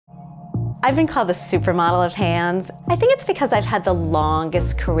I've been called the supermodel of hands. I think it's because I've had the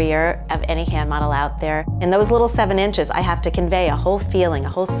longest career of any hand model out there. In those little 7 inches, I have to convey a whole feeling, a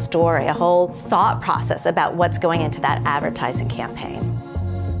whole story, a whole thought process about what's going into that advertising campaign.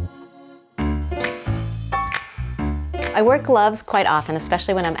 I wear gloves quite often,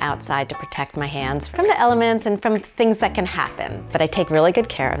 especially when I'm outside, to protect my hands from the elements and from things that can happen. But I take really good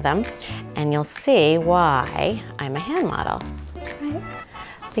care of them, and you'll see why I'm a hand model. Right?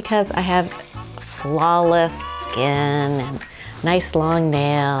 Because I have flawless skin and nice long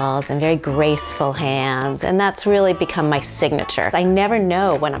nails and very graceful hands, and that's really become my signature. I never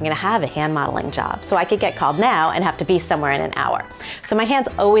know when I'm gonna have a hand modeling job, so I could get called now and have to be somewhere in an hour. So my hands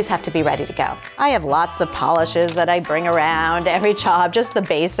always have to be ready to go. I have lots of polishes that I bring around every job, just the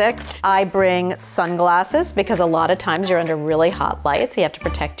basics. I bring sunglasses because a lot of times you're under really hot lights, so you have to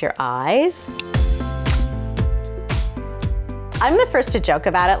protect your eyes. I'm the first to joke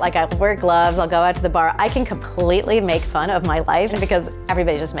about it, like I'll wear gloves, I'll go out to the bar. I can completely make fun of my life because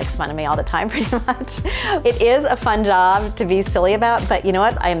everybody just makes fun of me all the time pretty much. It is a fun job to be silly about, but you know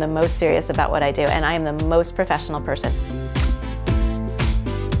what? I am the most serious about what I do, and I am the most professional person.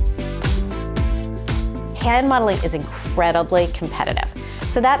 Hand modeling is incredibly competitive.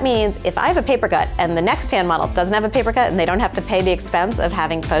 So that means if I have a paper cut and the next hand model doesn't have a paper cut and they don't have to pay the expense of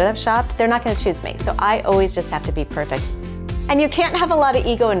having photoshopped, they're not gonna choose me. So I always just have to be perfect. And you can't have a lot of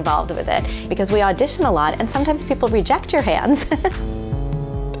ego involved with it because we audition a lot and sometimes people reject your hands.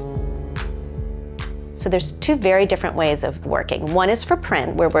 So there's 2 very different ways of working. One is for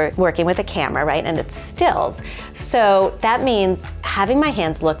print, where we're working with a camera, right, and it's stills. So that means having my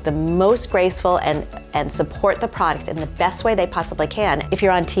hands look the most graceful and support the product in the best way they possibly can. If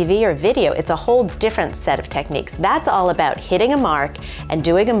you're on TV or video, it's a whole different set of techniques. That's all about hitting a mark and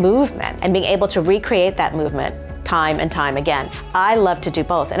doing a movement and being able to recreate that movement time and time again. I love to do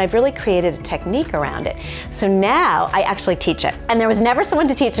both, and I've really created a technique around it. So now I actually teach it. And there was never someone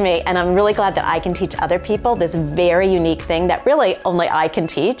to teach me, and I'm really glad that I can teach other people this very unique thing that really only I can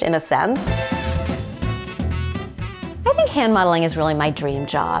teach, in a sense. I think hand modeling is really my dream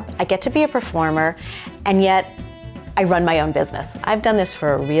job. I get to be a performer, and yet I run my own business. I've done this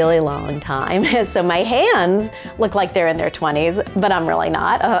for a really long time, so my hands look like they're in their 20s, but I'm really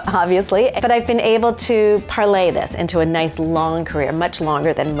not, obviously. But I've been able to parlay this into a nice long career, much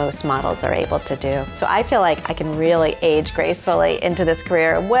longer than most models are able to do. So I feel like I can really age gracefully into this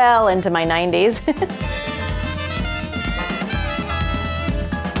career well into my 90s.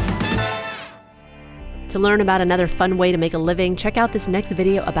 To learn about another fun way to make a living, check out this next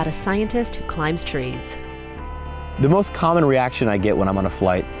video about a scientist who climbs trees. The most common reaction I get when I'm on a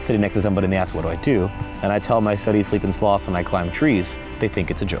flight, sitting next to somebody and they ask, what do I do? And I tell them I study sleep and sloths and I climb trees, they think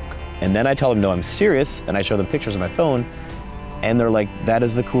it's a joke. And then I tell them, no, I'm serious, and I show them pictures on my phone, and they're like, that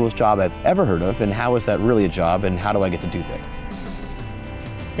is the coolest job I've ever heard of, and how is that really a job, and how do I get to do that?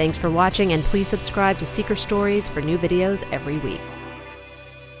 Thanks for watching, and please subscribe to Seeker Stories for new videos every week.